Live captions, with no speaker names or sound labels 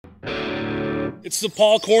It's the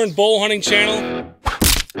Paul Korn Bull Hunting Channel.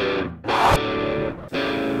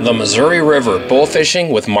 The Missouri River bull fishing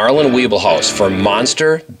with Marlin Weebelhaus for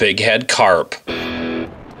monster big head carp. Go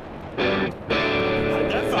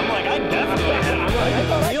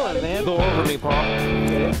over me, Paul.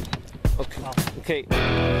 Okay.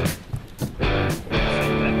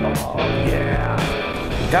 Oh, yeah.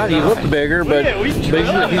 God, he looked bigger, but he's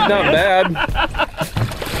not bad.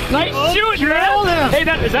 Nice shoot, man! Hey,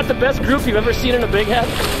 is that the best group you've ever seen in a big head?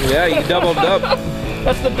 Yeah, you doubled up.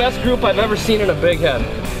 That's the best group I've ever seen in a big head.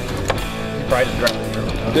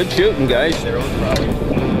 Good shooting, guys. Arrows, probably.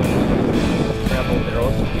 Grab both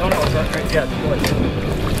arrows. No, it's not right yet.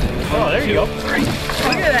 Oh, there you go.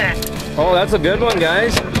 Look at that. Oh, that's a good one,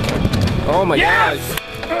 guys. Oh my gosh.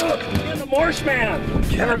 You're the Morse man.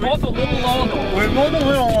 Yeah, we're both a little low though. We're both a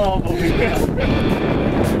little low.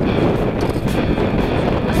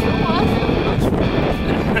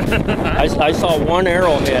 I saw one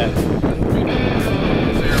arrowhead.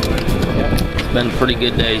 It's been a pretty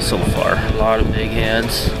good day so far. A lot of big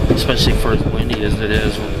heads, especially for as windy as it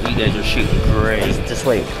is. You guys are shooting great. Just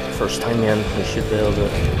wait. First time in, we should be able to.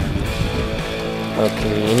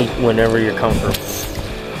 Okay, whenever you're comfortable.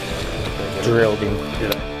 Drilled him.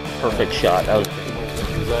 Yeah. Perfect shot. That was.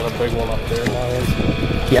 Is that a big one up there now?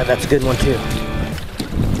 Yeah, that's a good one too.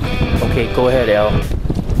 Okay, go ahead, Al.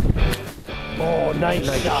 Oh, nice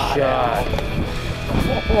shot.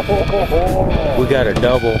 We got a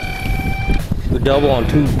double. We double on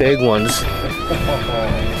two big ones.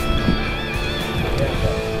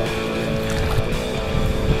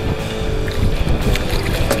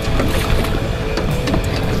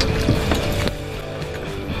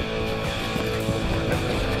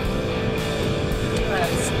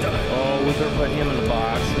 Oh, we better put him in the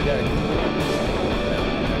box. We gotta.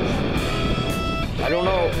 I don't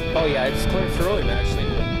know. Oh yeah, it's clear through him actually.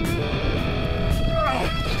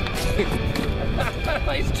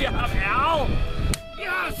 Nice job, Al.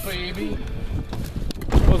 Yes, baby.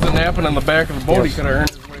 Wasn't napping on the back of the boat. He could have earned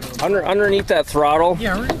his way. Underneath that throttle.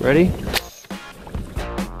 Yeah. Ready?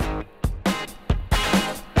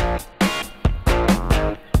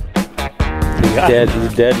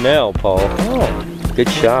 He's dead now, Paul. Oh, good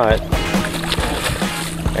shot.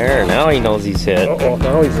 There, now he knows he's hit. Uh-oh,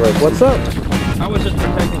 now he's like, what's up? I was just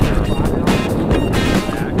protecting their body.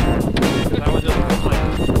 I was just like...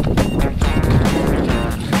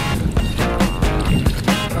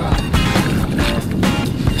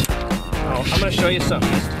 Oh, I'm going to show you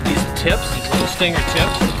something. These tips, these little stinger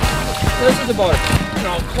tips, this is about,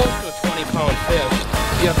 close to a 20-pound fish.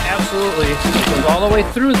 You have absolutely, it goes all the way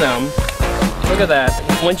through them. Look at that.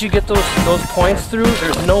 Once you get those points through,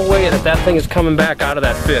 there's no way that thing is coming back out of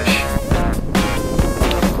that fish.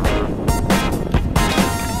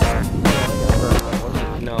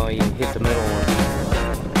 No, you hit the middle one.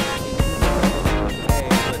 Hey,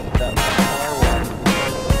 but that far one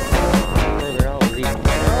further out was even.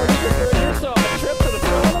 Oh, you just earned yourself a trip to the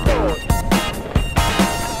front of the boat.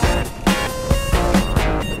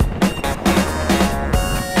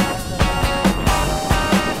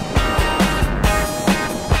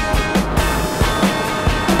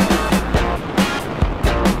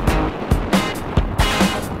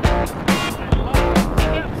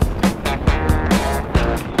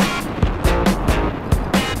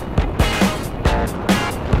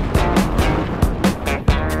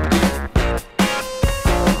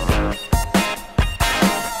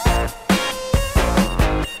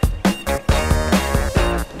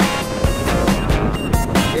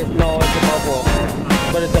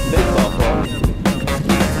 But it's a big buffalo.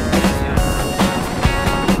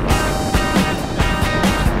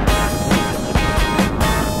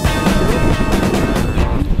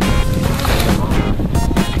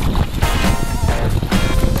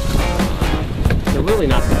 They're really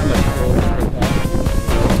not that much.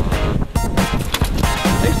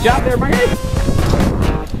 Nice job there, my guy.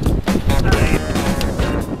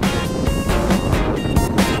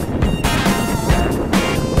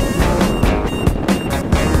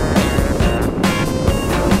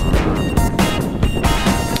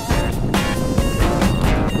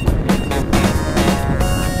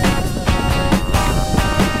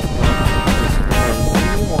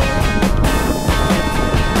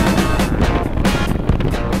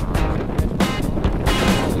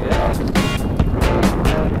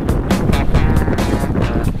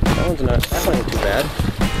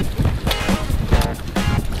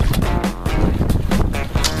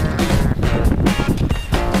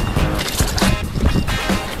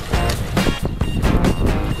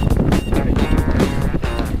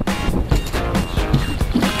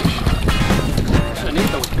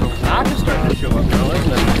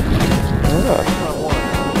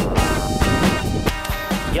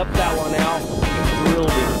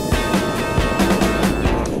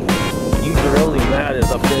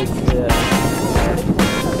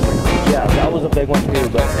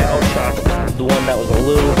 the one that was a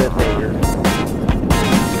little bit bigger.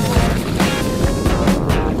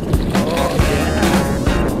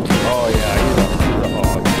 Oh yeah, he's a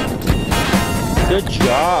hog. Good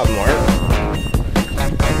job, Mark.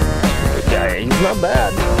 Yeah, he's not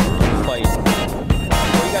bad. He's fighting.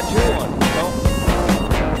 Oh, you got 2 on. No?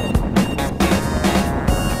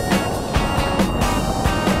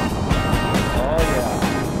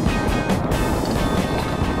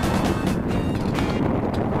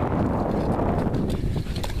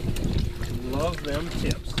 Love them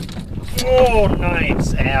tips. Oh,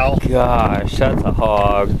 nice, Al. Gosh, that's a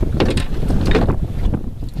hog.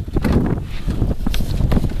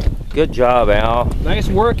 Good job, Al. Nice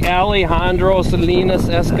work, Alejandro Salinas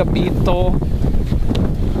Escapito.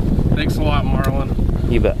 Thanks a lot, Marlon.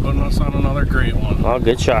 You bet. Putting us on another great one. Oh,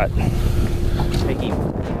 good shot. Mickey,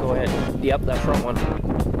 go ahead. Yep, that front one. The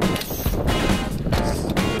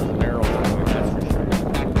barrel's that way, that's for sure.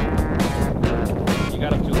 You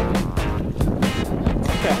got him too?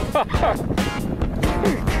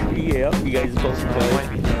 Yep, you guys supposed to play. I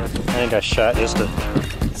think I shot just a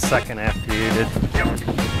second after you did. Yep.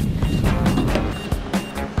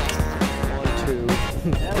 1, 2.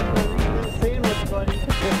 Sandwich, buddy.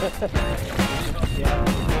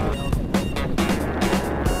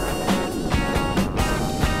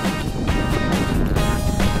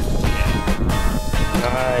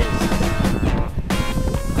 Nice.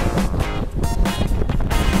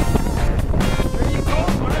 There you go,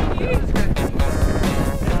 Marky.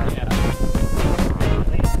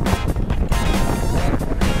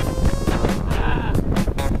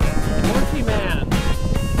 Marky man.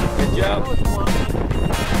 Good job.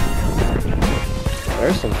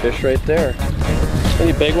 There's some fish right there.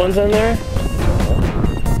 Any big ones in there?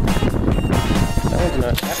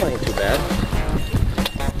 That one ain't too bad.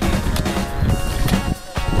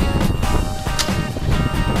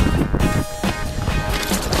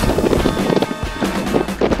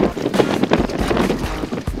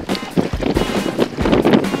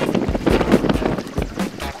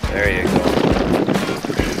 There you go.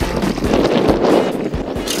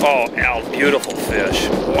 Oh, Al, beautiful fish.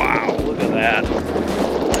 Wow, look at that.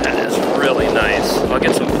 That is really nice.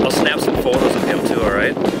 I'll snap some photos of him too, all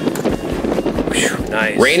right? Whew,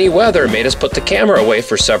 nice. Rainy weather made us put the camera away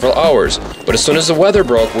for several hours, but as soon as the weather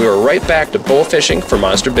broke, we were right back to bull fishing for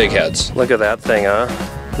monster big heads. Look at that thing, huh?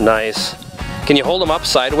 Nice. Can you hold him up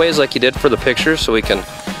sideways like you did for the picture so we can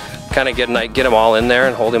kind of get him all in there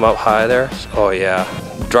and hold him up high there? Oh yeah.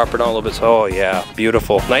 Drop her down a little bit. Oh yeah,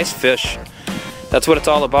 beautiful. Nice fish. That's what it's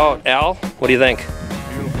all about. Al, what do you think?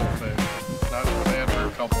 Beautiful fish. Not bad for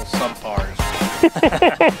a couple subpars.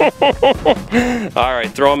 All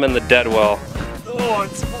right, throw him in the dead well. Oh,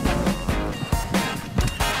 it's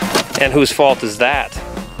And whose fault is that?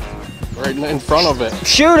 Right in front of it.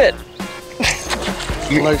 Shoot it!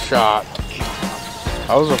 Nice shot.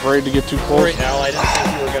 I was afraid to get too close. Sorry, Al, I didn't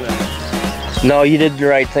think you were gonna. No, you did the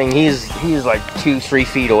right thing. He's like 2-3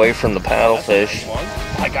 feet away from the paddlefish.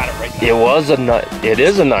 I got it right It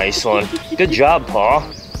is a nice one. Good job, Paul.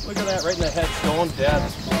 Look at that, right in the head, stone dead.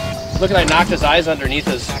 Look at that, knocked his eyes underneath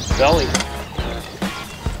his belly.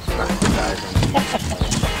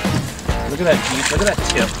 Look at that deep, look at that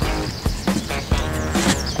tip.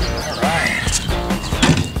 Alright.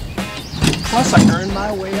 Plus I earned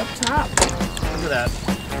my way up top. Look at that.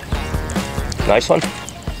 Nice one.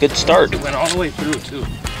 Good start. It went all the way through too.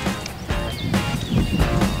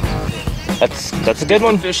 That's a good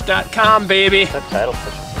one. Fish.com, baby. That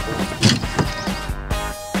paddlefish.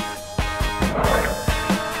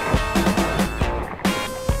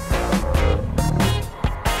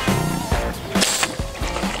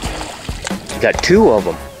 You got 2 of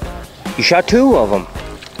them. You shot 2 of them.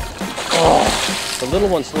 Oh, the little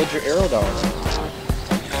one slid your arrow down.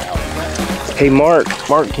 Hey, Mark,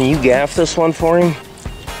 can you gaff this one for him?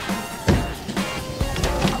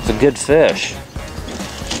 It's a good fish.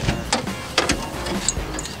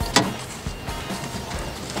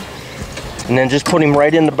 And then just put him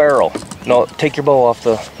right in the barrel. No, take your bow off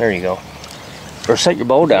the, there you go. Or set your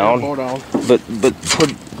bow down. Bow down. But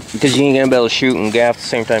put, because you ain't gonna be able to shoot and gaff at the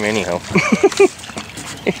same time anyhow.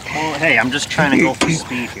 Well, hey, I'm just trying to go for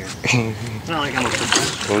speed here. It's not like I'm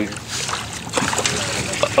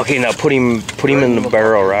Okay, now put him in the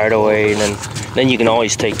barrel right away, and then you can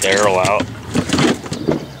always take the arrow out.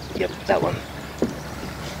 Yep, that one.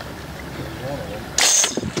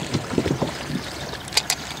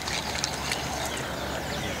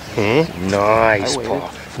 Nice,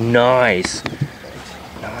 Paul. Nice.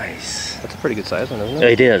 Nice. That's a pretty good size one, isn't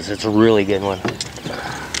it? It is. It's a really good one.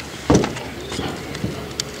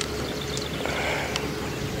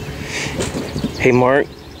 Hey, Mark,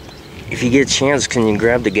 if you get a chance, can you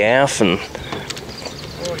grab the gaff and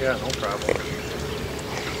Oh yeah, no problem.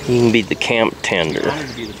 you can be the camp tender. I wanted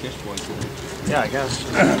to be the fish boy too. Yeah, I guess.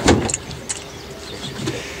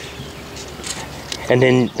 And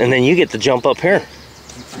then you get to jump up here. At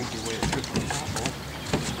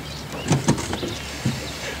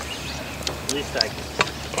least I can.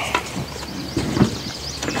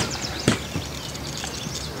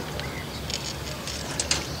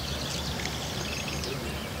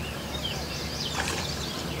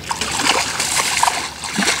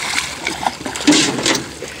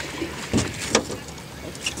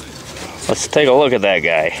 Let's take a look at that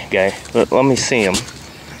guy. Let me see him.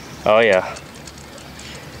 Oh yeah.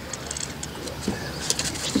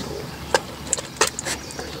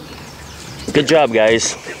 Good job,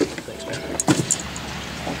 guys.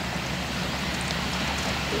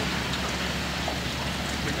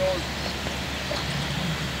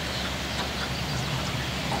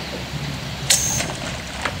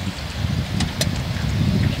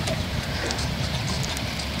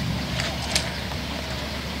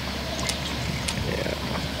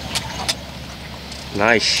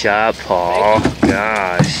 Nice shot, Paul.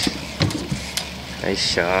 Gosh. Nice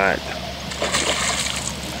shot.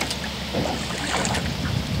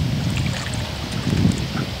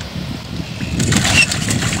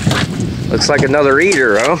 Looks like another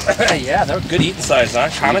eater, huh? Yeah, they're good eating size, huh?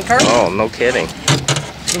 Common carp? Oh, no kidding.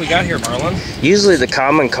 What do we got here, Marlon? Usually the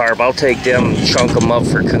common carp, I'll take them, chunk them up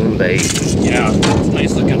for coon bait. Yeah,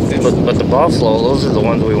 nice looking fish. But the buffalo, those are the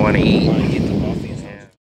ones we want to eat.